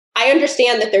I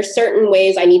understand that there's certain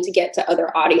ways I need to get to other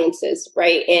audiences,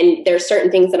 right? And there's certain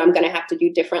things that I'm going to have to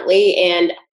do differently.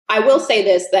 And I will say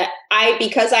this, that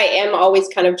because I am always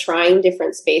kind of trying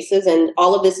different spaces, and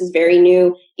all of this is very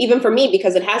new, even for me,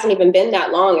 because it hasn't even been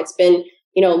that long. It's been,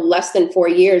 less than 4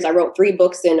 years. I wrote 3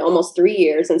 books in almost 3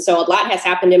 years. And so a lot has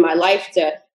happened in my life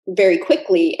very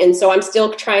quickly. And so I'm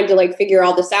still trying to figure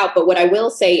all this out. But what I will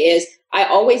say is I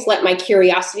always let my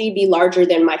curiosity be larger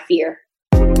than my fear.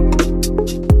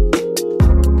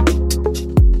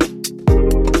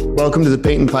 Welcome to the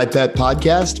Paint and Pipette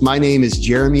podcast. My name is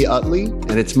Jeremy Utley,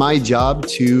 and it's my job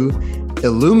to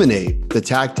illuminate the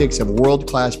tactics of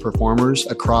world-class performers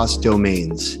across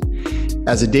domains.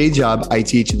 As a day job, I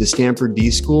teach at the Stanford D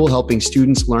School, helping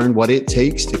students learn what it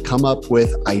takes to come up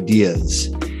with ideas.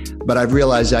 But I've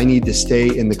realized I need to stay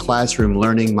in the classroom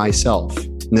learning myself.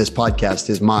 And this podcast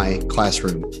is my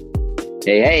classroom.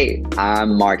 Hey,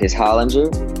 I'm Marcus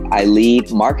Hollinger. I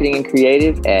lead marketing and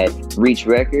creative at Reach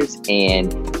Records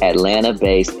and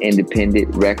Atlanta-based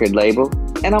independent record label.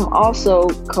 And I'm also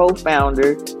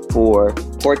co-founder for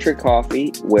Portrait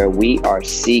Coffee, where we are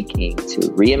seeking to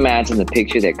reimagine the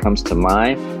picture that comes to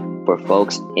mind for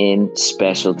folks in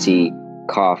specialty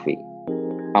coffee.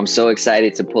 I'm so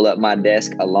excited to pull up my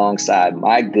desk alongside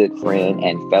my good friend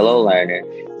and fellow learner,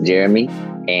 Jeremy,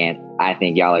 and I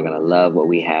think y'all are going to love what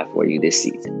we have for you this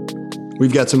season.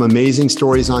 We've got some amazing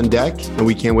stories on deck, and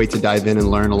we can't wait to dive in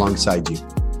and learn alongside you.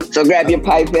 So grab your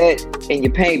pipette and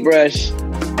your paintbrush,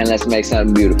 and let's make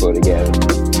something beautiful together.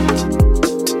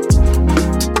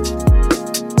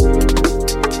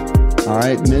 All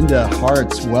right, Minda,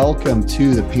 Harts, welcome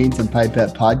to the Paint and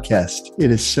Pipette podcast. It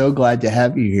is so glad to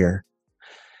have you here.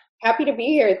 Happy to be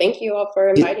here. Thank you all for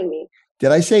inviting me.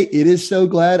 Did I say it is so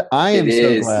glad? I am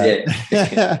so glad.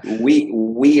 Yeah.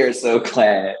 we are so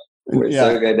glad. We're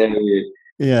so glad to have you.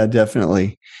 Yeah,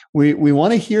 definitely. We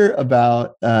want to hear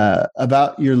about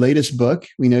your latest book.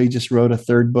 We know you just wrote a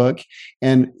 3rd book,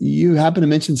 and you happen to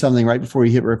mention something right before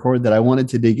you hit record that I wanted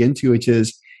to dig into, which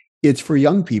is it's for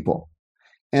young people.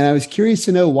 And I was curious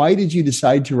to know, why did you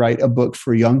decide to write a book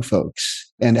for young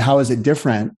folks, and how has it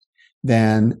been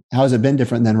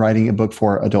different than writing a book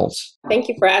for adults? Thank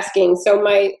you for asking. So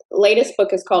my latest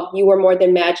book is called You Are More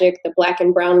Than Magic, The Black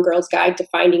and Brown Girl's Guide to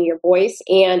Finding Your Voice.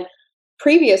 And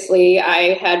previously,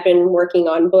 I had been working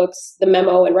on books, The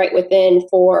Memo and Right Within,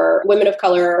 for women of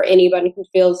color or anybody who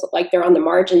feels like they're on the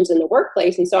margins in the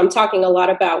workplace. And so I'm talking a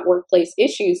lot about workplace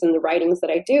issues in the writings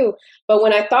that I do. But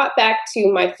when I thought back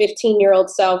to my 15-year-old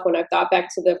self, when I thought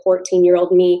back to the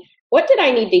 14-year-old me, what did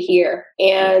I need to hear?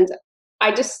 And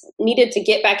I just needed to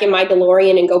get back in my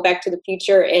DeLorean and go back to the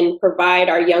future and provide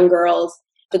our young girls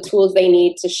the tools they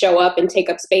need to show up and take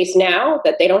up space now,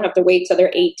 that they don't have to wait till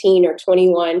they're 18 or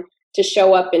 21 to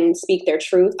show up and speak their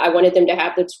truth. I wanted them to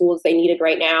have the tools they needed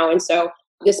right now. And so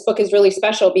this book is really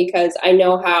special because I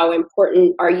know how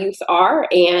important our youth are,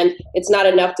 and it's not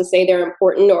enough to say they're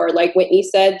important, or like Whitney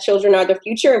said, children are the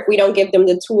future, if we don't give them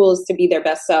the tools to be their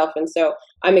best self. And so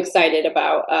I'm excited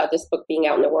about this book being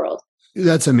out in the world.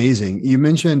 That's amazing. You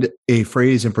mentioned a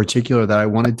phrase in particular that I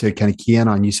wanted to kind of key in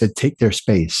on. You said, take their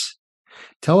space.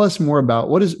 Tell us more about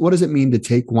what does it mean to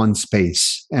take one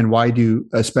space, and why do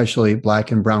especially Black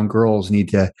and brown girls need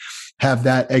to have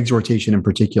that exhortation in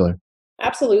particular?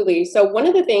 Absolutely. So one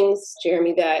of the things,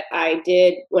 Jeremy, that I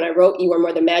did when I wrote You Are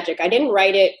More Than Magic, I didn't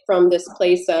write it from this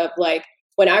place of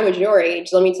when I was your age,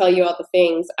 let me tell you all the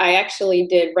things. I actually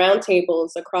did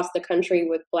roundtables across the country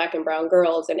with Black and brown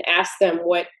girls and asked them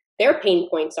what their pain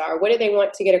points are. What do they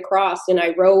want to get across? And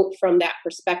I wrote from that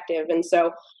perspective. And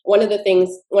so one of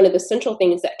the central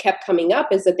things that kept coming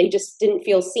up is that they just didn't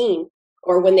feel seen,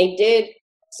 or when they did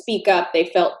speak up, they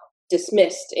felt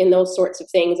dismissed in those sorts of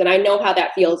things. And I know how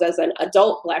that feels as an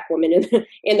adult Black woman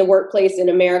in the workplace in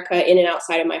America, in and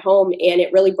outside of my home. And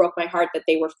it really broke my heart that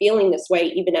they were feeling this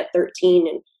way, even at 13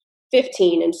 and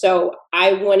 15. And so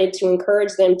I wanted to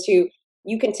encourage them to,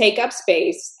 you can take up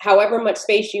space, however much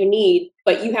space you need,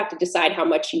 but you have to decide how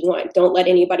much you want. Don't let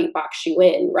anybody box you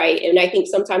in, right? And I think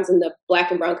sometimes in the Black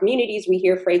and brown communities, we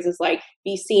hear phrases like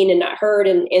be seen and not heard,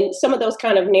 and some of those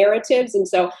kind of narratives. And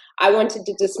so I wanted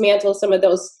to dismantle some of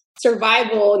those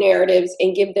survival narratives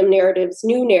and give them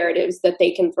new narratives that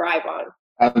they can thrive on.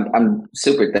 I'm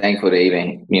super thankful to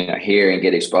even, hear and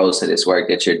get exposed to this work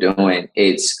that you're doing.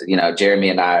 It's, Jeremy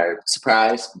and I are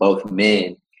surprised, both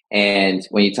men. And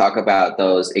when you talk about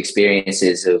those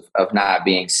experiences of not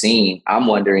being seen, I'm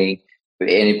wondering, and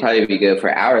it'd probably be good for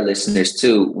our listeners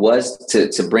too, was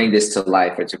to bring this to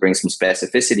life, or to bring some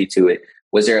specificity to it.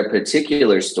 Was there a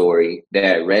particular story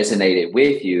that resonated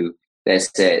with you that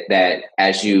said that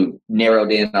as you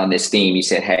narrowed in on this theme, you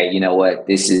said, hey, you know what,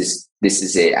 this is this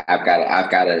is it. I've got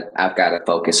to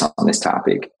focus on this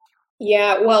topic.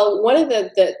 Yeah, well, one of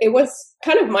it was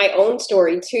kind of my own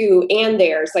story too, and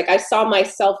theirs. Like I saw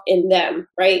myself in them,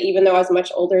 right? Even though I was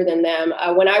much older than them.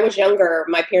 When I was younger,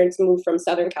 my parents moved from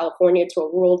Southern California to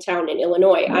a rural town in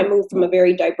Illinois. I moved from a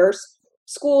very diverse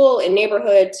school and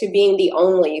neighborhood to being the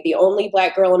only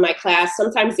Black girl in my class,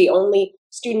 sometimes the only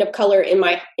student of color in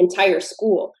my entire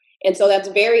school. And so that's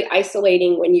very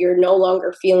isolating when you're no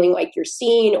longer feeling like you're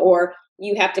seen, or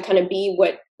you have to kind of be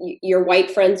what your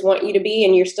white friends want you to be,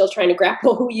 and you're still trying to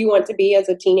grapple who you want to be as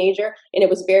a teenager. And it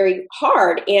was very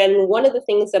hard. And one of the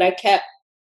things that I kept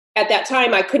at that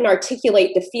time, I couldn't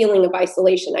articulate the feeling of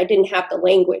isolation. I didn't have the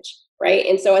language, right?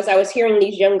 And so as I was hearing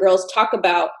these young girls talk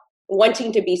about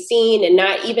wanting to be seen, and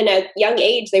not even at young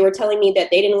age, they were telling me that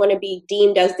they didn't want to be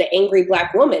deemed as the angry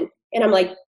Black woman. And I'm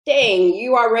like, dang,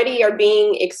 you already are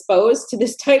being exposed to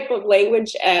this type of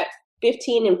language at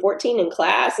 15 and 14 in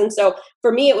class. And so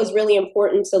for me, it was really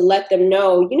important to let them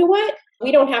know, you know what?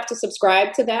 We don't have to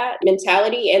subscribe to that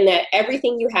mentality, and that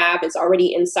everything you have is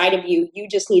already inside of you. You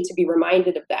just need to be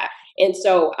reminded of that. And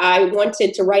so I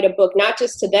wanted to write a book, not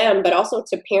just to them, but also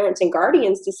to parents and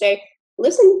guardians, to say,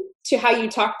 listen to how you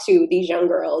talk to these young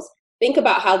girls. Think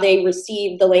about how they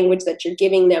receive the language that you're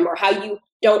giving them, or how you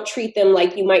don't treat them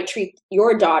like you might treat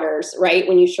your daughters, right,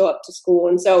 when you show up to school.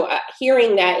 And so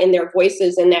hearing that in their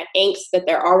voices and that angst that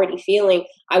they're already feeling,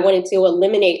 I wanted to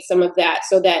eliminate some of that,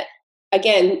 so that,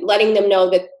 again, letting them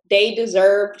know that they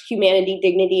deserve humanity,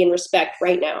 dignity, and respect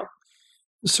right now.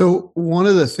 So one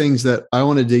of the things that I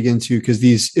want to dig into, because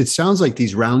it sounds like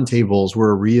these roundtables were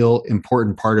a real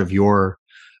important part of your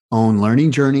own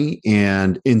learning journey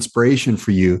and inspiration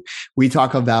for you. We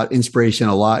talk about inspiration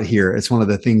a lot here. It's one of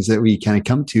the things that we kind of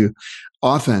come to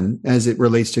often as it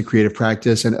relates to creative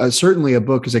practice. And certainly a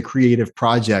book is a creative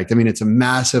project. I mean, it's a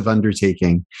massive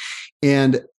undertaking.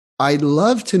 And I'd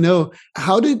love to know,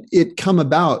 how did it come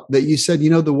about that you said,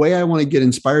 the way I want to get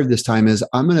inspired this time is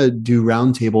I'm going to do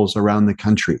roundtables around the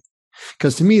country?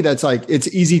 Because to me, that's like, it's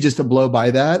easy just to blow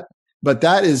by that. But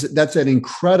that's an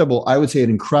incredible, I would say,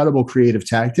 an incredible creative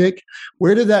tactic.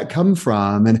 Where did that come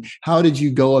from? And how did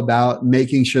you go about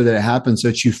making sure that it happened so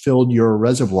that you filled your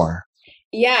reservoir?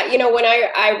 Yeah, when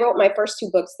I wrote my first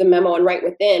two books, The Memo and Right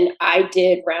Within, I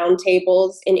did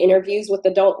roundtables and interviews with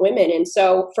adult women. And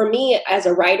so for me, as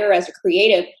a writer, as a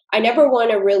creative, I never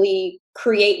want to really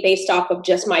create based off of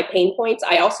just my pain points.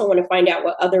 I also want to find out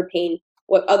what other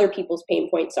people's pain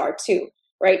points are too,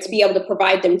 right? To be able to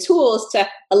provide them tools to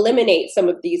eliminate some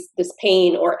of this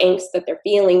pain or angst that they're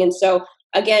feeling. And so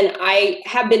again, I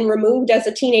have been removed as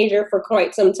a teenager for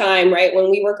quite some time, right? When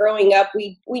we were growing up,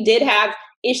 we did have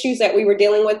issues that we were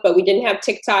dealing with, but we didn't have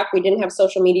TikTok, we didn't have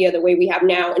social media the way we have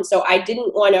now. And so I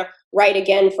didn't want to write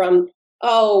again from,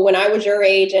 when I was your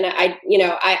age. And I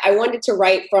wanted to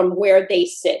write from where they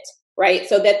sit, right?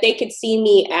 So that they could see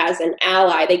me as an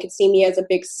ally. They could see me as a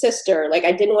big sister. Like,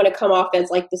 I didn't want to come off as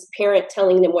like this parent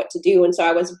telling them what to do. And so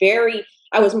I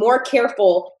was more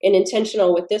careful and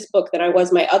intentional with this book than I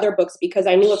was my other books, because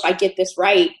I knew if I get this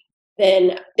right,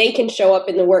 then they can show up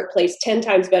in the workplace 10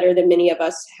 times better than many of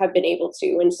us have been able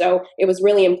to. And so it was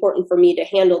really important for me to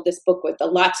handle this book with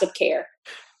lots of care.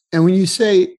 And when you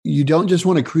say you don't just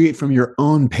want to create from your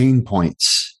own pain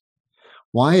points,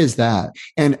 why is that?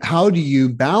 And how do you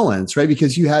balance, right?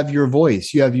 Because you have your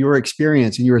voice, you have your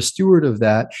experience, and you're a steward of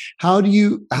that. How do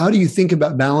you think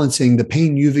about balancing the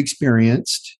pain you've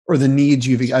experienced, or the needs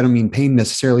I don't mean pain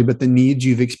necessarily, but the needs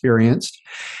you've experienced,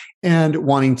 and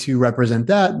wanting to represent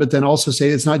that, but then also say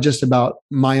it's not just about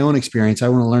my own experience. I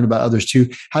want to learn about others too.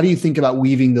 How do you think about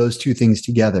weaving those two things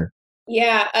together?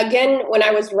 Yeah, again, when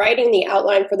I was writing the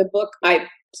outline for the book, I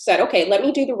said, okay, let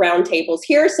me do the roundtables.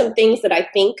 Here are some things that I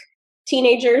think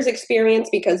teenagers experience,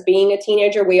 because being a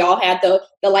teenager, we all had the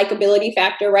likability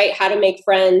factor, right? How to make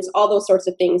friends, all those sorts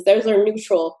of things. Those are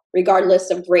neutral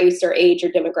regardless of race or age or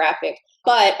demographic.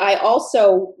 But I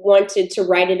also wanted to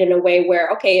write it in a way where,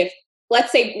 okay, if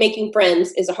let's say making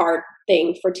friends is a hard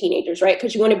thing for teenagers, right?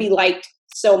 Because you want to be liked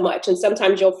so much. And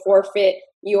sometimes you'll forfeit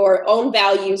your own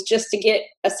values just to get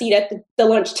a seat at the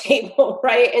lunch table,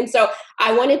 right? And so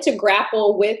I wanted to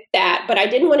grapple with that, but I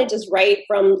didn't want to just write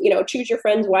from, choose your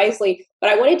friends wisely, but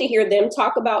I wanted to hear them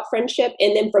talk about friendship.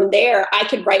 And then from there, I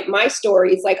could write my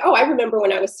stories like, I remember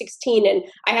when I was 16 and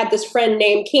I had this friend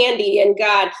named Candy, and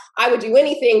God, I would do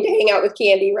anything to hang out with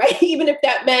Candy, right? Even if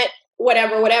that meant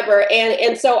whatever.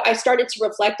 And so I started to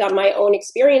reflect on my own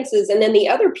experiences. And then the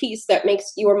other piece that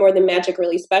makes You Are More Than Magic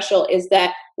really special is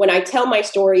that when I tell my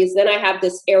stories, then I have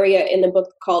this area in the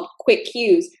book called Quick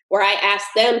Cues, where I ask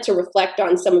them to reflect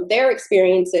on some of their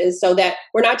experiences so that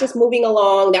we're not just moving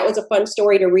along. That was a fun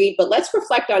story to read, but let's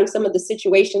reflect on some of the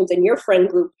situations in your friend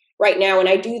group right now. And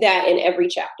I do that in every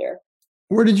chapter.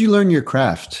 Where did you learn your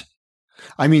craft?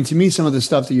 I mean, to me, some of the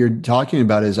stuff that you're talking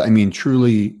about is, I mean,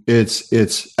 truly, it's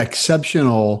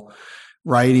exceptional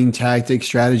writing, tactic,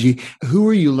 strategy. Who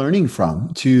are you learning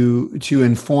from to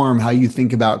inform how you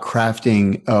think about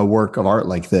crafting a work of art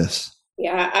like this?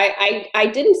 Yeah, I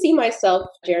didn't see myself,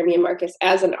 Jeremy and Marcus,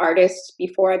 as an artist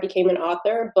before I became an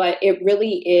author, but it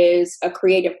really is a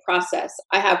creative process.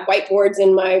 I have whiteboards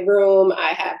in my room.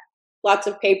 I have lots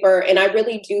of paper, and I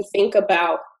really do think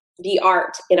about the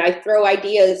art, and I throw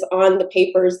ideas on the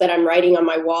papers that I'm writing on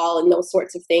my wall and those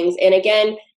sorts of things. And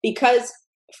again, because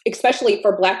especially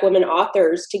for Black women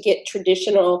authors to get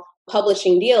traditional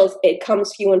publishing deals, it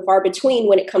comes few and far between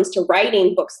when it comes to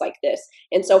writing books like this.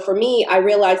 And so for me, I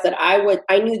realized that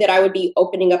I knew that I would be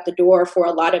opening up the door for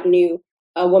a lot of new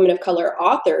women of color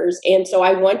authors. And so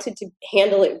I wanted to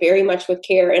handle it very much with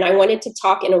care. And I wanted to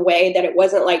talk in a way that it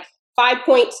wasn't like 5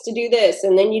 points to do this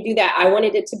and then you do that. I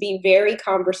wanted it to be very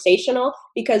conversational,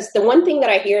 because the one thing that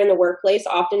I hear in the workplace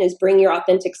often is bring your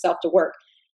authentic self to work.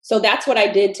 So that's what I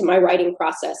did to my writing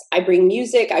process. I bring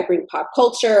music, I bring pop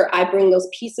culture, I bring those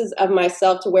pieces of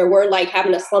myself to where we're like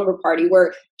having a slumber party.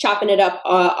 We're chopping it up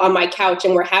on my couch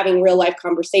and we're having real life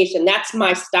conversation. That's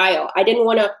my style. I didn't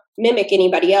want to mimic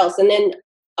anybody else. And then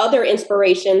other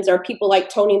inspirations are people like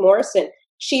Toni Morrison.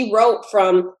 She wrote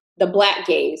from the Black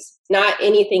gaze, not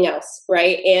anything else,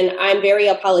 right? And I'm very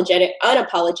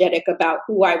unapologetic about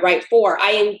who I write for.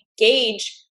 I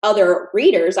engage other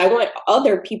readers. I want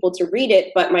other people to read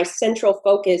it, but my central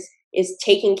focus is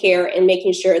taking care and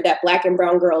making sure that Black and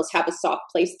brown girls have a soft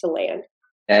place to land.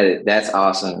 That's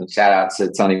awesome. Shout out to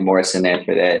Toni Morrison there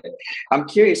for that. I'm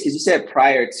curious because you said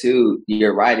prior to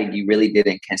your writing, you really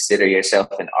didn't consider yourself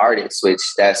an artist, which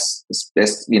that's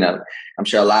I'm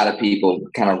sure a lot of people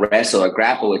kind of wrestle or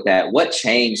grapple with that. What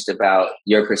changed about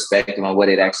your perspective on what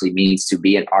it actually means to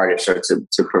be an artist or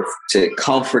to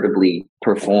comfortably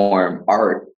perform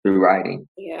art through writing?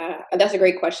 Yeah, that's a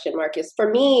great question, Marcus. For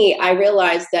me, I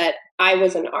realized that I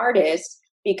was an artist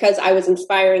because I was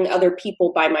inspiring other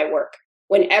people by my work.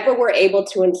 Whenever we're able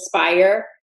to inspire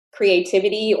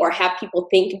creativity or have people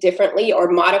think differently or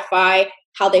modify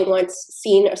how they once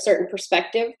seen a certain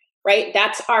perspective, right?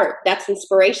 That's art. That's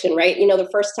inspiration, right? You know, the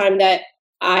first time that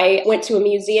I went to a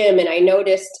museum and I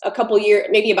noticed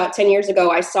maybe about 10 years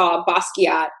ago, I saw a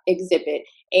Basquiat exhibit.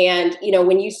 And, you know,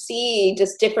 when you see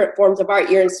just different forms of art,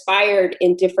 you're inspired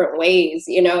in different ways,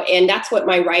 you know, and that's what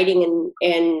my writing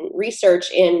and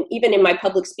research and even in my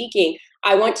public speaking,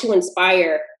 I want to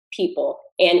inspire people.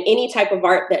 And any type of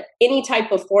art any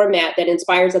type of format that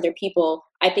inspires other people,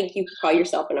 I think you could call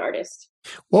yourself an artist.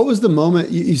 What was the moment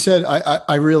you said?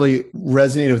 I really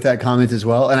resonated with that comment as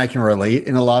well. And I can relate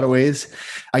in a lot of ways.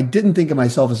 I didn't think of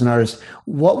myself as an artist.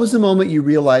 What was the moment you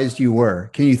realized you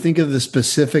were? Can you think of the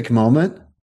specific moment?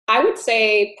 I would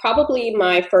say probably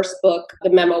my first book, The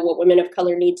Memo, What Women of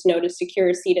Color Need to Know to Secure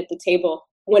a Seat at the Table.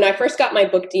 When I first got my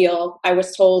book deal, I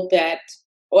was told that,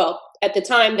 well, at the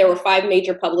time, there were 5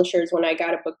 major publishers when I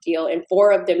got a book deal, and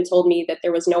 4 of them told me that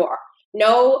there was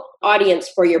no audience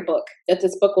for your book, that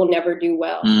this book will never do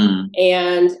well.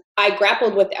 And I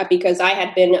grappled with that because I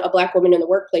had been a Black woman in the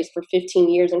workplace for 15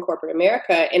 years in corporate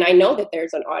America, and I know that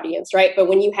there's an audience, right? But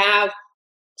when you have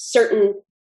certain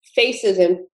faces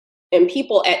and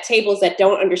people at tables that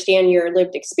don't understand your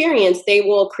lived experience, they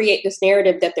will create this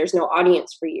narrative that there's no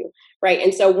audience for you, right?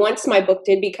 And so once my book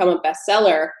did become a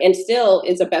bestseller and still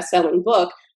is a best-selling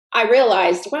book, I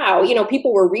realized, wow, you know,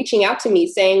 people were reaching out to me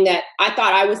saying that I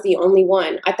thought I was the only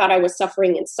one. I thought I was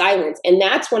suffering in silence. And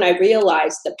that's when I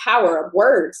realized the power of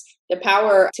words, the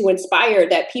power to inspire,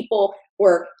 that people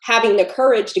were having the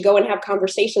courage to go and have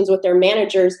conversations with their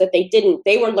managers that they didn't.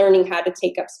 They were learning how to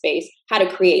take up space, how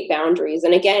to create boundaries.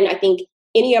 And again, I think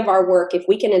any of our work, if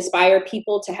we can inspire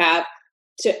people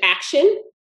to action,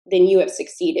 then you have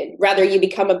succeeded. Whether you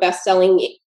become a best-selling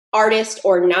artist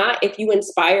or not, if you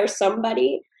inspire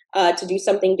somebody to do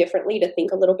something differently, to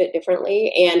think a little bit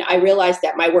differently. And I realized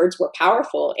that my words were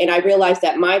powerful. And I realized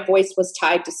that my voice was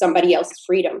tied to somebody else's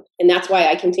freedom. And that's why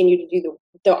I continue to do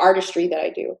the artistry that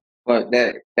I do. Well,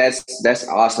 that's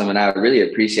awesome. And I really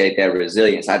appreciate that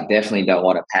resilience. I definitely don't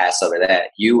want to pass over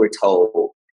that. You were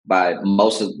told by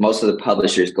most of the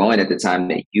publishers going at the time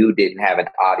that you didn't have an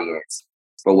audience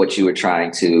for what you were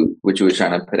trying to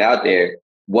put out there.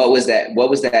 what was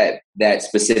that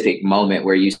specific moment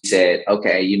where you said,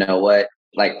 okay, you know what?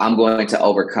 Like, I'm going to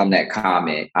overcome that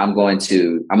comment. I'm going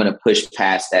to push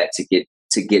past that to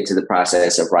get to the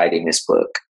process of writing this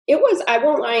book. It was, I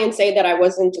won't lie and say that I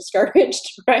wasn't discouraged,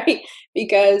 right?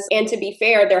 Because, and to be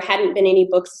fair, there hadn't been any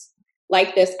books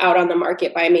like this out on the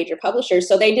market by a major publisher.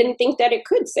 So they didn't think that it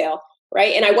could sell,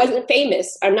 right? And I wasn't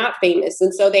famous. I'm not famous.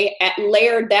 And so they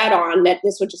layered that on, that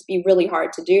this would just be really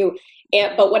hard to do.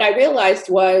 But what I realized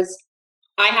was,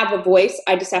 I have a voice.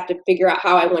 I just have to figure out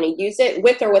how I want to use it,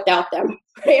 with or without them.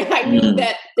 Right? I knew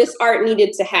that this art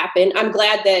needed to happen. I'm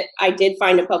glad that I did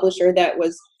find a publisher that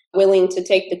was willing to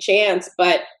take the chance,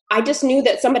 but I just knew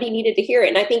that somebody needed to hear it.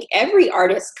 And I think every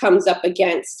artist comes up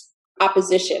against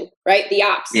opposition, right? The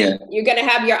ops. Yeah. You're going to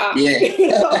have your ops. Yeah.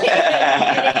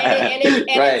 And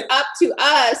right. It's up to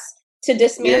us to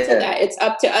dismantle that. It's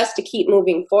up to us to keep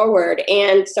moving forward.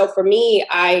 And so for me,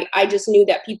 I just knew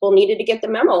that people needed to get the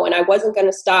memo, and I wasn't going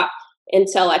to stop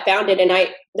until I found it. And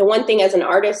the one thing as an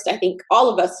artist, I think all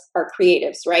of us are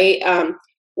creatives, right?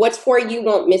 What's for you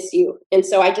won't miss you. And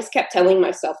so I just kept telling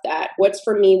myself that what's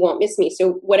for me won't miss me.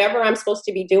 So whatever I'm supposed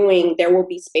to be doing, there will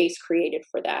be space created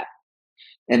for that.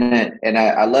 And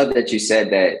I love that you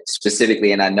said that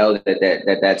specifically, and I know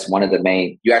that's one of the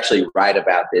main. You actually write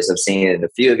about this. I've seen it in a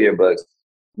few of your books.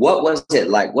 What was it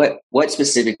like? What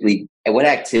specifically? And what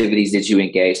activities did you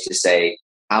engage to say,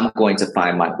 I'm going to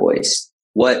find my voice?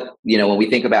 What, when we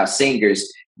think about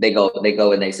singers, they go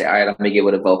and they say, all right, I'm going to get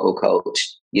with a vocal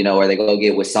coach, or they go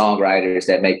get with songwriters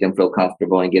that make them feel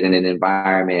comfortable and get in an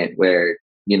environment where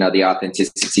the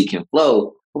authenticity can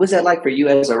flow. What was that like for you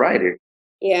as a writer?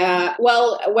 Yeah,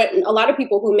 well, what a lot of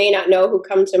people who may not know, who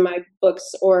come to my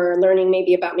books or learning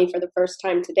maybe about me for the first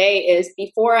time today, is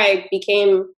before I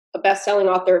became a best-selling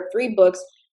author of 3 books,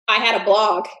 I had a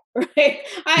blog, right?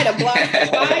 I had a blog for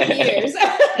 5 years.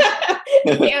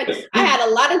 And I had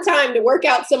a lot of time to work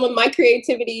out some of my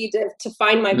creativity to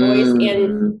find my voice.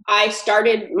 And I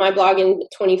started my blog in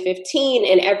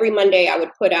 2015, and every Monday I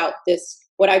would put out this,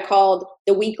 what I called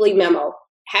the weekly memo.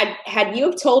 Had you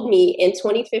have told me in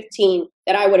 2015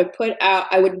 that I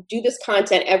would do this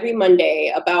content every Monday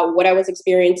about what I was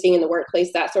experiencing in the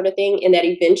workplace, that sort of thing, and that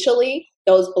eventually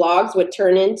those blogs would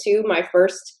turn into my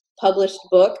first published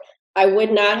book, I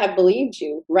would not have believed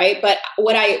you, right? But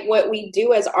what we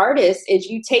do as artists is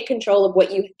you take control of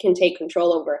what you can take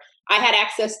control over. I had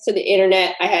access to the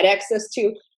internet. I had access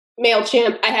to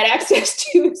MailChimp. I had access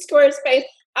to Squarespace.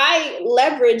 I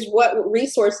leveraged what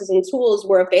resources and tools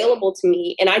were available to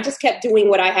me, and I just kept doing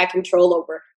what I had control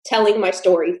over, telling my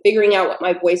story, figuring out what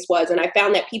my voice was. And I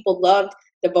found that people loved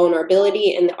the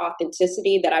vulnerability and the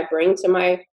authenticity that I bring to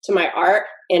my art,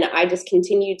 and I just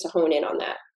continued to hone in on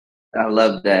that. I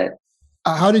love that.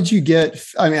 How did you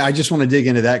I just want to dig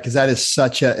into that, because that is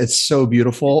it's so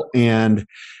beautiful, and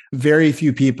very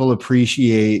few people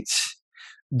appreciate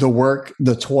the work,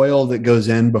 the toil that goes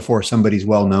in before somebody's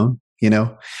well known.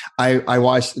 I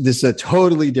watched, this is a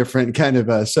totally different kind of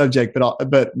a subject,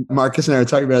 but Marcus and I were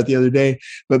talking about it the other day,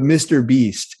 but Mr.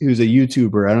 Beast, who's a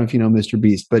YouTuber, I don't know if you know Mr.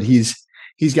 Beast, but he's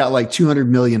got like 200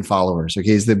 million followers.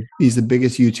 Okay. He's the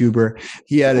biggest YouTuber.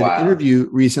 He had an interview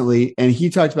recently, and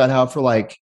he talked about how for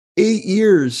like 8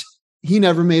 years, he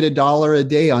never made $1 a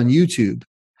day on YouTube,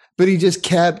 but he just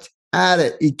kept at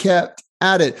it. He kept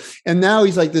at it. And now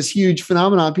he's like this huge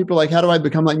phenomenon. People are like, how do I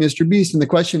become like Mr. Beast? And the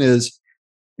question is,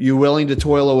 you willing to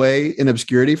toil away in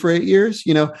obscurity for 8 years?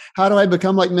 How do I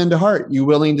become like Minda Hart? You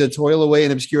willing to toil away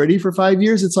in obscurity for 5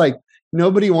 years? It's like,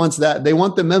 nobody wants that. They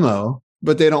want the memo,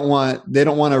 but they don't want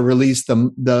to release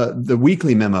the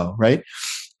weekly memo. Right.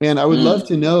 And I would love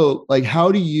to know, like,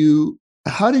 how did you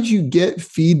get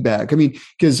feedback? I mean,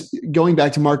 because going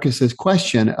back to Marcus's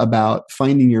question about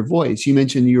finding your voice, you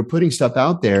mentioned you were putting stuff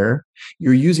out there,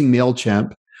 you're using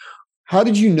MailChimp. How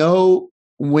did you know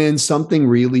when something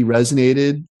really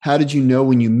resonated? How did you know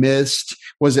when you missed?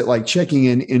 Was it like checking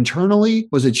in internally?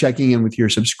 Was it checking in with your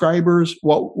subscribers?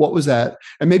 What was that?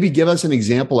 And maybe give us an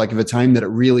example, like of a time that it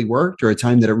really worked or a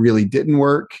time that it really didn't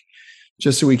work,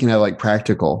 just so we can have like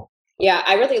practical. Yeah,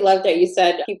 I really love that you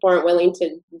said people aren't willing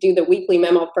to do the weekly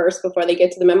memo first before they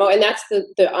get to the memo. And that's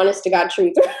the honest to God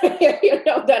truth.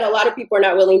 That a lot of people are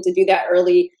not willing to do that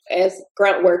early as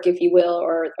grunt work, if you will,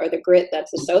 or the grit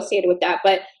that's associated with that.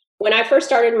 But when I first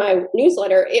started my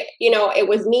newsletter, it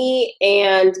was me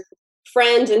and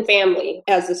friends and family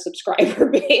as a subscriber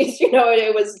base.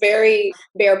 It was very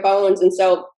bare bones. And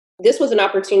so this was an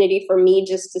opportunity for me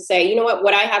just to say, you know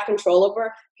what I have control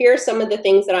over, here are some of the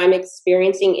things that I'm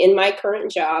experiencing in my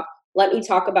current job. Let me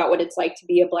talk about what it's like to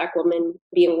be a Black woman,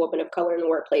 being a woman of color in the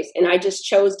workplace. And I just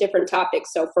chose different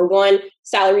topics. So for one,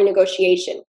 salary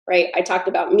negotiation, right? I talked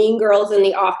about mean girls in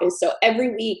the office. So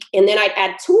every week, and then I'd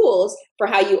add tools for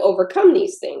how you overcome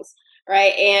these things,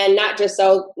 right? And not just,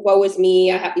 so woe is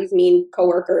me, I have these mean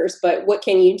coworkers, but what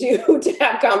can you do to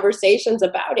have conversations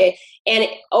about it? And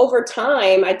over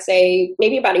time, I'd say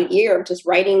maybe about a year of just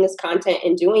writing this content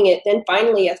and doing it. Then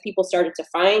finally, as people started to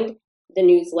find the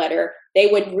newsletter, they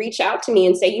would reach out to me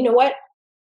and say, you know what?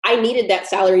 I needed that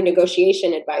salary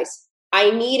negotiation advice.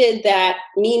 I needed that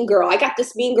mean girl. I got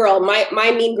this mean girl. My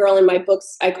mean girl in my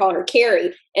books, I call her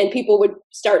Carrie. And people would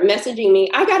start messaging me,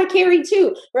 I got a Carrie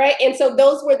too, right? And so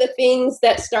those were the things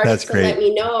that started to let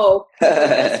me know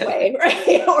this way,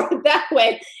 right? Or that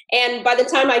way. And by the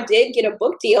time I did get a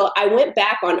book deal, I went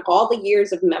back on all the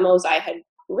years of memos I had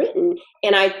written,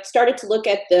 and I started to look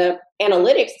at the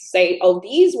analytics to say, oh,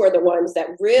 these were the ones that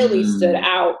really stood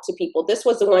out to people. This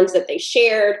was the ones that they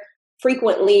shared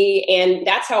frequently, and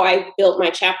that's how I built my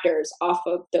chapters off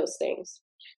of those things.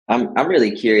 I'm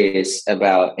really curious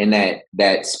about, in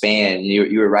that span,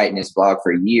 you were writing this blog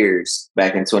for years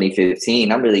back in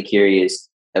 2015. I'm really curious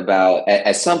about,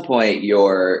 at some point,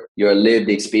 your lived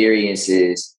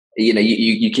experiences.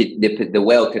 You could, the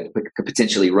well could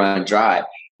potentially run dry.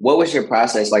 What was your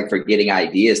process like for getting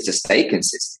ideas to stay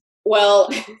consistent? Well,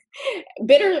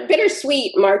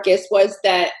 bittersweet, Marcus, was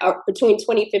that between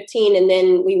 2015 and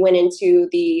then we went into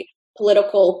the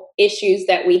political issues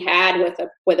that we had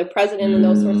with a president and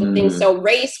those sorts of things. So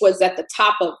race was at the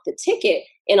top of the ticket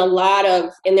and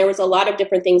there was a lot of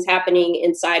different things happening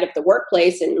inside of the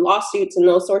workplace and lawsuits and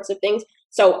those sorts of things.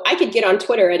 So I could get on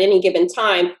Twitter at any given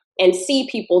time and see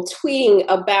people tweeting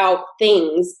about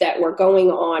things that were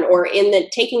going on, or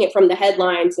taking it from the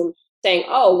headlines and saying,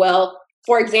 oh, well,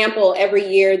 for example, every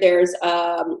year there's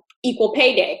Equal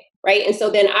Pay Day, right? And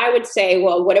so then I would say,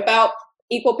 well, what about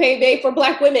Equal Pay Day for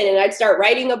Black women? And I'd start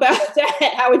writing about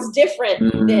that, how it's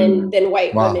different than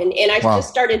white women. And I just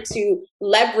started to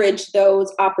leverage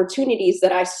those opportunities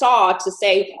that I saw to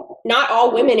say, not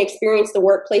all women experience the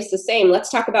workplace the same. Let's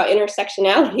talk about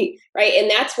intersectionality, right? And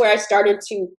that's where I started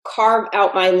to carve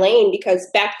out my lane, because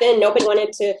back then nobody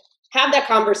wanted to have that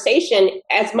conversation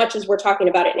as much as we're talking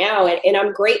about it now. And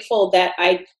I'm grateful that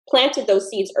I planted those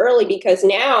seeds early, because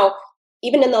now,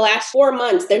 even in the last 4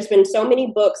 months, there's been so many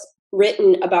books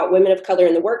written about women of color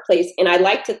in the workplace. And I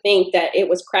like to think that it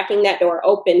was cracking that door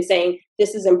open, saying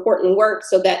this is important work,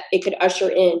 so that it could usher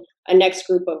in a next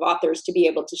group of authors to be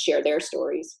able to share their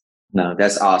stories. No,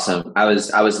 that's awesome. I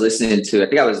was listening to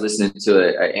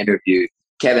an interview.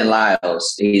 Kevin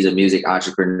Liles, he's a music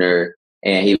entrepreneur,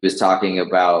 and he was talking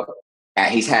about,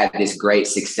 he's had this great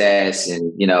success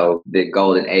and, the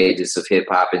golden ages of hip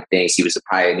hop and things. He was a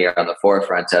pioneer on the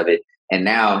forefront of it. And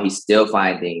now he's still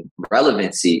finding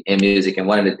relevancy in music. And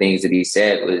one of the things that he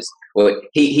said was, well,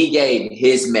 he gave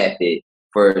his method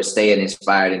for staying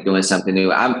inspired and doing something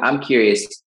new. I'm curious.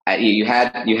 You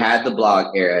had the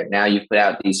blog era. Now you've put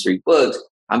out these 3 books.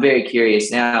 I'm very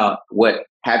curious now, what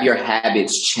have your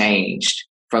habits changed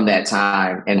from that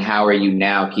time? And how are you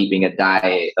now keeping a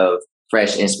diet of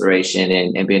fresh inspiration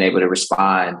and being able to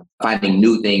respond, finding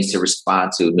new things to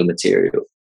respond to, new material?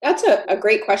 That's a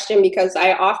great question, because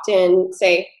I often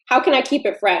say, how can I keep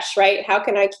it fresh, right? How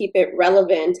can I keep it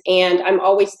relevant? And I'm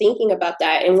always thinking about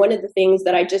that. And one of the things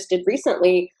that I just did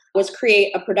recently was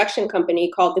create a production company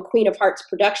called the Queen of Harts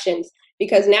Productions,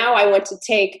 because now I want to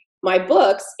take my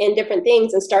books and different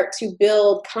things and start to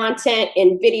build content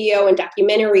and video and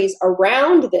documentaries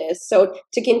around this. So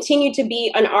to continue to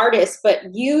be an artist, but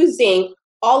using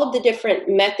all of the different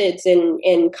methods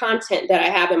and content that I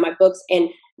have in my books and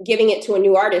giving it to a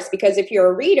new artist. Because if you're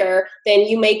a reader, then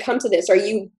you may come to this, or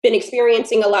you've been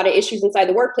experiencing a lot of issues inside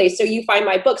the workplace, so you find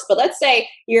my books. But let's say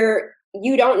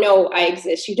you don't know I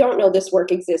exist, you don't know this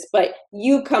work exists, but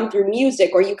you come through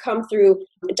music or you come through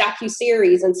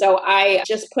docuseries. And so I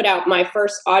just put out my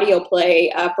first audio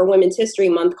play for Women's History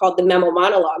Month called The Memo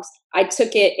Monologues. I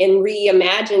took it and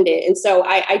reimagined it. And so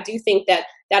I do think that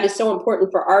is so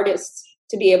important for artists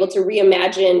to be able to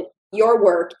reimagine your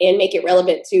work and make it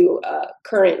relevant to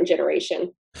current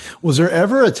generation. Was there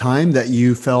ever a time that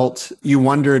you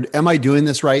wondered, am I doing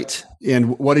this right?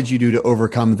 And what did you do to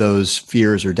overcome those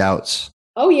fears or doubts?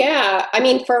 Oh, yeah. I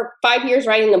mean, for 5 years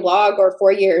writing the blog, or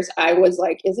 4 years, I was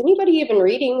like, is anybody even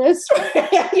reading this?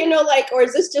 Or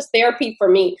is this just therapy for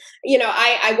me?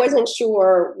 I wasn't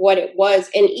sure what it was.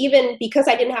 And even because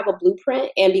I didn't have a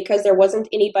blueprint, and because there wasn't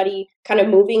anybody kind of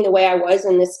moving the way I was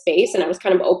in this space, and I was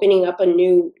kind of opening up a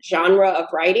new genre of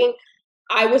writing,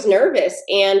 I was nervous.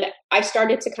 And I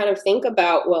started to kind of think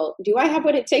about, well, do I have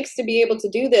what it takes to be able to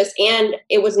do this? And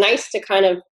it was nice to kind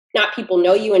of not people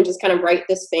know you and just kind of write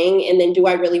this thing. And then, do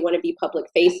I really want to be public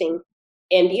facing?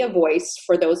 and be a voice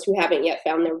for those who haven't yet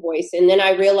found their voice. And then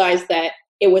I realized that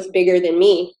it was bigger than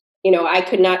me. I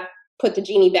could not put the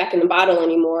genie back in the bottle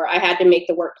anymore. I had to make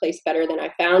the workplace better than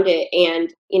I found it.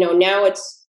 And, now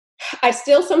I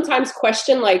still sometimes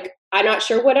question, like, I'm not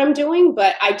sure what I'm doing,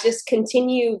 but I just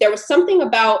continue. There was something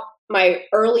about my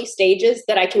early stages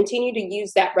that I continue to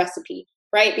use that recipe,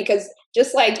 right? Because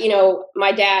just like,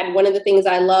 my dad, one of the things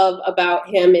I love about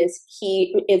him is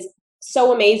he is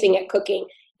so amazing at cooking.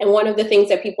 And one of the things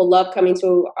that people love coming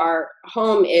to our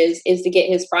home is to get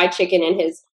his fried chicken and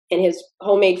his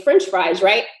homemade French fries,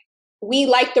 right? We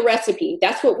like the recipe.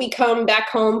 That's what we come back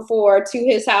home for, to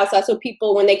his house. That's what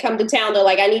people, when they come to town, they're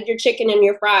like, I need your chicken and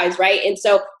your fries, right? And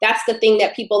so that's the thing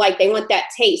that people like. They want that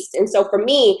taste. And so for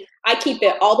me, I keep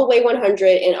it all the way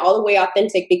 100 and all the way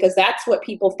authentic, because that's what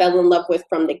people fell in love with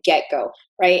from the get-go,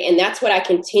 right? And that's what I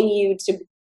continue to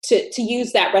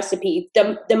use, that recipe.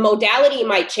 The modality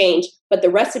might change, but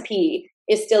the recipe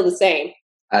is still the same.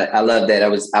 I love that. I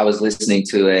was listening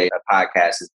to a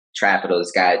podcast, Trapital,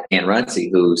 this guy, Dan Runcie,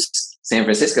 who's San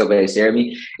Francisco based,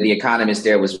 Jeremy. The Economist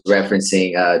there was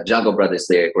referencing Jungle Brothers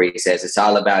lyric where he says, it's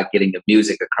all about getting the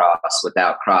music across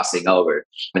without crossing over.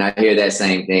 And I hear that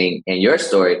same thing in your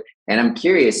story. And I'm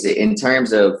curious in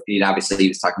terms of, obviously he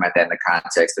was talking about that in the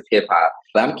context of hip hop,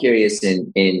 but I'm curious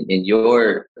in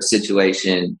your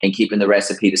situation and keeping the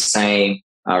recipe the same,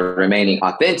 remaining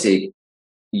authentic,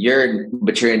 you're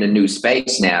in a new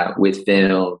space now with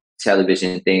film,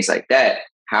 television, things like that.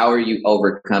 How are you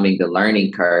overcoming the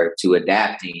learning curve to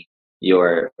adapting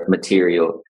your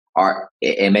material?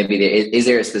 And maybe is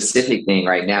there a specific thing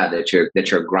right now that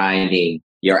you're grinding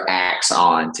your axe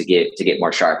on to get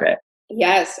more sharp at?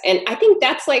 Yes. And I think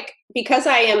that's like, because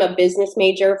I am a business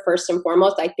major, first and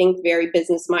foremost, I think very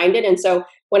business minded. And so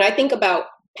when I think about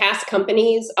past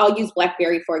companies, I'll use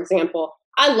BlackBerry, for example.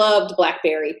 I loved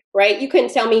BlackBerry, right? You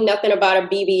couldn't tell me nothing about a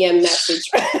BBM message.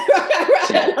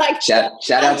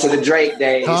 Shout out to the Drake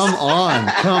days. Come on.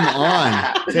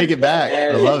 Take it back.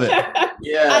 I love it.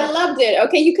 Yeah. I loved it.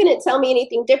 Okay. You couldn't tell me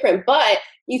anything different, but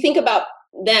you think about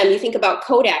them, you think about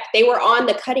Kodak. They were on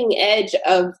the cutting edge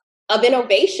of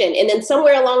innovation. And then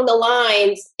somewhere along the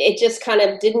lines, it just kind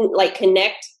of didn't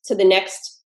connect to the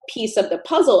next piece of the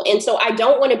puzzle. And so I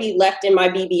don't want to be left in my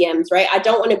BBMs, right? I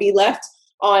don't want to be left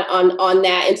on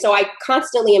that. And so I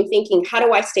constantly am thinking, how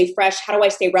do I stay fresh? How do I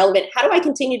stay relevant? How do I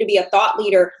continue to be a thought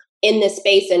leader in this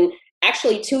space? And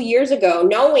actually 2 years ago,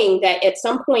 knowing that at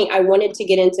some point I wanted to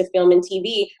get into film and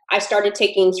TV, I started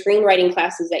taking screenwriting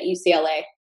classes at UCLA.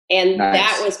 And nice.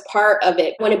 That was part of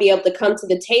it. I want to be able to come to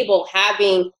the table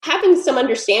having some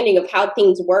understanding of how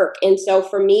things work. And so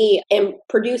for me, I'm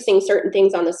producing certain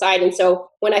things on the side. And so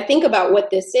when I think about what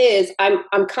this is,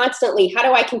 I'm constantly, how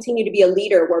do I continue to be a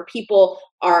leader where people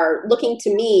are looking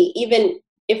to me, even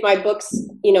if my books,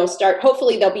 start,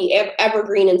 hopefully they'll be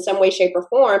evergreen in some way, shape, or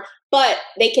form, but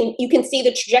you can see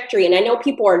the trajectory. And I know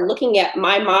people are looking at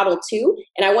my model too.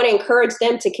 And I want to encourage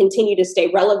them to continue to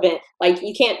stay relevant. Like,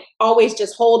 you can't always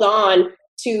just hold on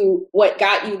to what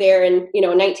got you there in,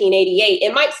 1988.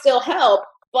 It might still help,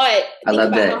 but think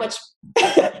about how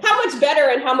much better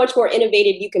and how much more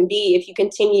innovative you can be if you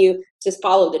continue to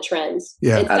follow the trends.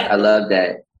 Yeah. I love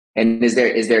that. And is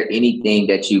there anything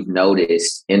that you've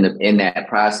noticed in that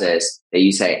process that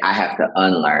you say, I have to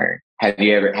unlearn? Have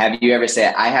you ever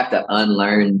said, I have to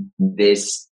unlearn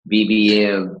this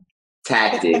BBM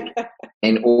tactic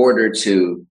in order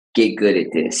to get good at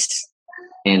this?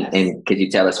 And could you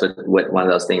tell us what one of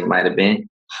those things might have been?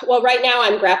 Well, right now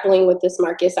I'm grappling with this,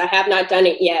 Marcus. I have not done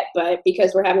it yet, but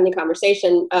because we're having the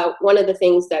conversation, one of the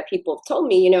things that people have told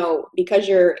me, because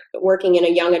you're working in a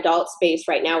young adult space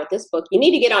right now with this book, you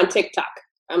need to get on TikTok.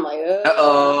 I'm like,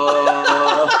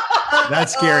 oh.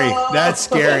 That's scary. I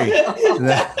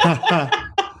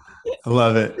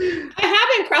love it. I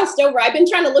haven't crossed over. I've been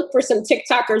trying to look for some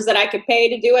TikTokers that I could pay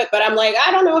to do it, but I'm like,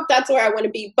 I don't know if that's where I want to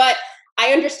be. But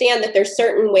I understand that there's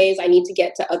certain ways I need to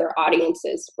get to other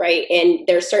audiences, right? And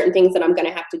there's certain things that I'm going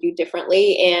to have to do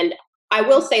differently. And I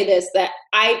will say this, that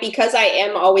because I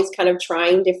am always kind of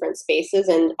trying different spaces,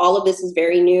 and all of this is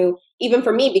very new, even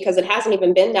for me, because it hasn't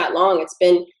even been that long. It's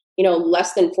been,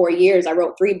 less than 4 years. I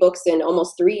wrote 3 books in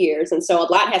almost 3 years. And so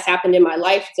a lot has happened in my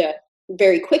life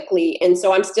very quickly. And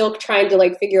so I'm still trying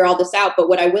to figure all this out. But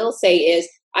what I will say is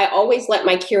I always let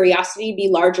my curiosity be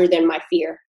larger than my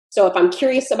fear. So if I'm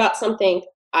curious about something,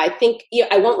 I think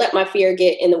I won't let my fear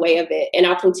get in the way of it. And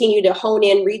I'll continue to hone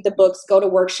in, read the books, go to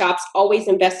workshops, always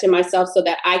invest in myself so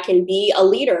that I can be a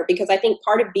leader. Because I think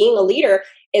part of being a leader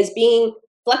is being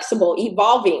flexible,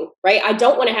 evolving, right? I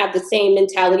don't want to have the same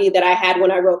mentality that I had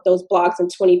when I wrote those blogs in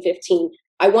 2015.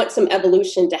 I want some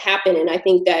evolution to happen. And I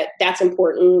think that that's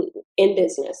important in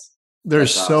business.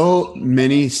 There's so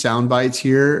many sound bites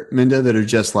here, Minda, that are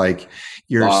just like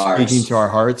you're speaking to our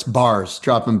hearts. Bars,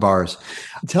 dropping bars.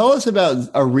 Tell us about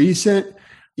a recent,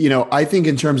 I think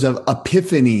in terms of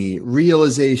epiphany,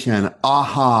 realization,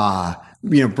 aha,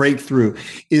 breakthrough.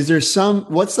 Is there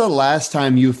what's the last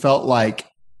time you felt like,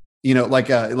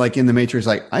 like in the Matrix,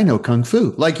 like I know Kung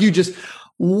Fu, like you just,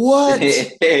 what?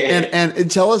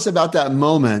 and tell us about that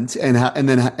moment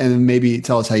and maybe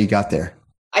tell us how you got there.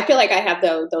 I feel like I have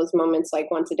those moments like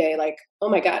once a day, like, oh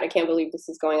my God, I can't believe this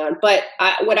is going on. But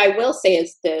what I will say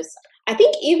is this. I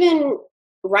think even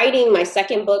writing my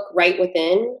second book, Right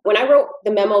Within, when I wrote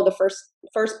the memo, the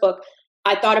first book,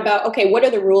 I thought about, okay, what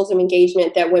are the rules of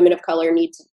engagement that women of color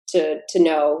need to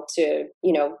know to,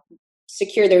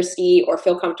 secure their seat or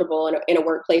feel comfortable in a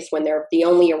workplace when they're the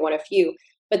only or one of few.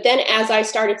 But then as I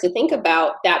started to think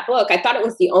about that book, I thought it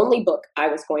was the only book I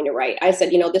was going to write. I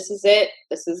said, this is it.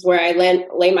 This is where I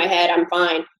lay my head. I'm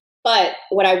fine. But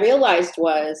what I realized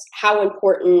was how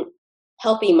important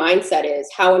healthy mindset is,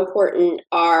 how important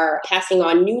are passing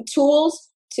on new tools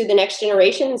to the next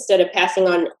generation instead of passing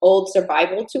on old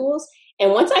survival tools.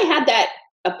 And once I had that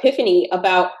epiphany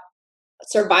about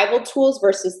survival tools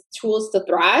versus tools to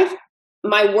thrive,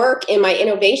 my work and my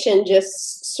innovation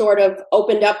just sort of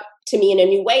opened up to me in a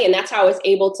new way. And that's how I was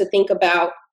able to think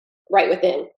about Right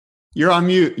Within. You're on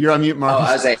mute, Marcus. Oh,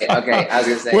 I was going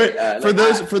to say. Wait, for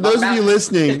those of you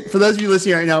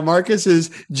listening right now, Marcus is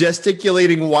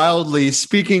gesticulating wildly,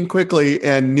 speaking quickly,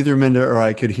 and neither Minda or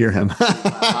I could hear him.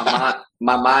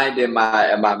 my mind and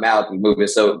my mouth were moving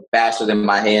so faster than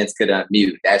my hands could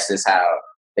unmute. That's just how,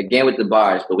 again, with the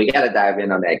bars, but we got to dive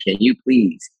in on that. Can you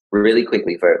please, really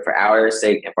quickly, for our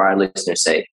sake and for our listeners'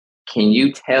 sake, can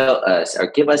you tell us or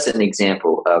give us an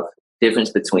example of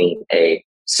difference between a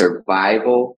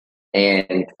survival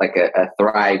and like a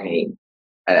thriving?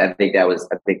 I think that was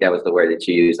the word that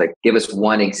you used. Like, give us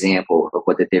one example of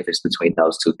what the difference between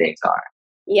those two things are.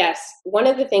 Yes. One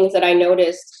of the things that I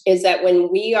noticed is that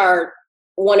when we are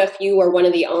one of few or one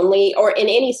of the only, or in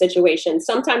any situation,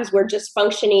 sometimes we're just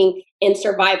functioning in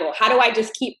survival. How do I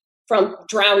just keep from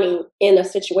drowning in a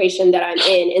situation that I'm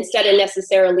in instead of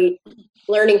necessarily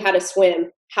learning how to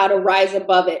swim, how to rise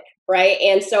above it, right?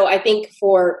 And so I think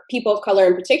for people of color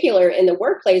in particular in the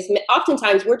workplace,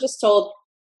 oftentimes we're just told,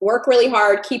 work really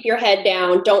hard, keep your head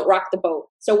down, don't rock the boat.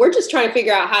 So we're just trying to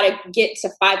figure out how to get to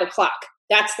 5 o'clock.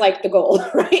 That's like the goal,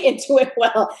 right? And do it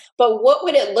well. But what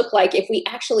would it look like if we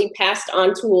actually passed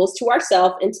on tools to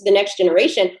ourselves and to the next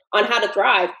generation on how to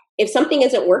thrive? If something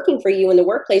isn't working for you in the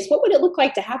workplace, what would it look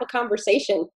like to have a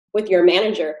conversation with your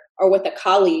manager or with a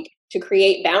colleague to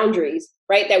create boundaries,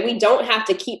 right? That we don't have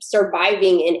to keep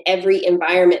surviving in every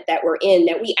environment that we're in,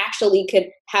 that we actually could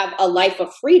have a life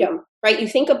of freedom, right? You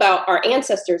think about our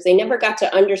ancestors, they never got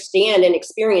to understand and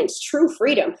experience true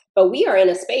freedom, but we are in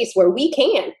a space where we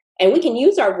can. And we can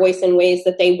use our voice in ways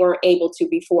that they weren't able to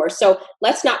before. So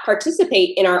let's not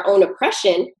participate in our own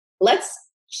oppression. Let's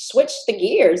switch the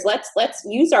gears. Let's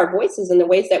use our voices in the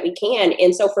ways that we can.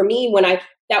 And so for me, my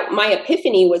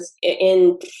epiphany was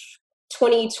in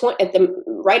 2020,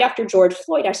 right after George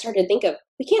Floyd, I started to think of,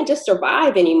 we can't just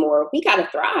survive anymore. We got to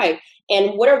thrive.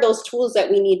 And what are those tools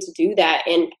that we need to do that?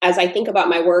 And as I think about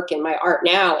my work and my art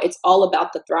now, it's all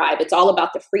about the thrive. It's all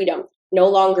about the freedom, no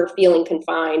longer feeling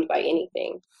confined by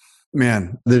anything.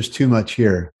 Man, there's too much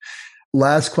here.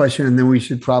 Last question, and then we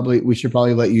should probably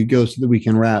let you go so that we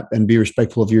can wrap and be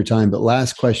respectful of your time. But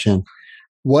last question,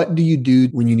 what do you do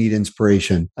when you need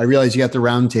inspiration? I realize you got the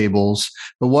roundtables,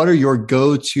 but what are your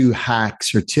go-to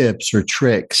hacks or tips or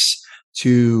tricks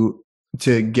to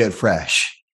get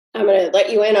fresh? I'm going to let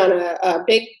you in on a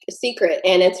big secret,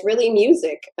 and it's really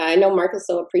music. I know Marcus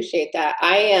will appreciate that.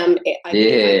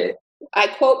 I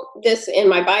quote this in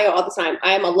my bio all the time.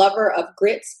 I am a lover of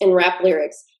grits and rap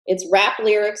lyrics. It's rap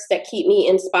lyrics that keep me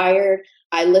inspired.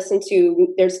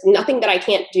 There's nothing that I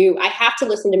can't do. I have to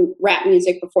listen to rap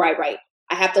music before I write.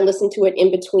 I have to listen to it in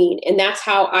between. And that's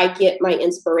how I get my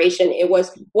inspiration. It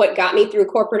was what got me through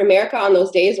corporate America on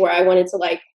those days where I wanted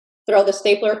to throw the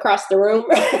stapler across the room.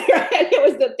 It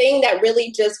was the thing that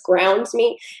really just grounds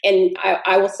me. And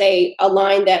I will say a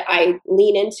line that I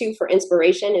lean into for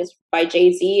inspiration is by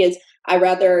Jay-Z is, I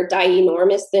rather die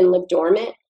enormous than live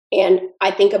dormant. And I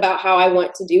think about how I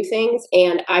want to do things,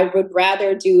 and I would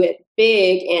rather do it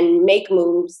big and make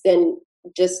moves than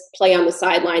just play on the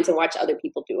sidelines and watch other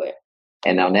people do it.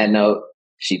 And on that note,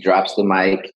 she drops the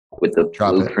mic with the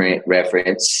blueprint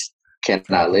reference. Can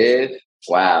I live?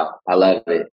 Wow. I love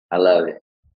it.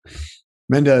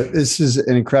 Minda, this is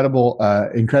an incredibly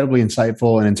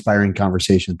insightful and inspiring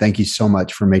conversation. Thank you so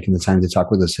much for making the time to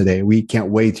talk with us today. We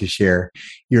can't wait to share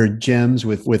your gems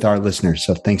with our listeners.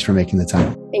 So thanks for making the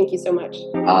time. Thank you so much.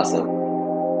 Awesome.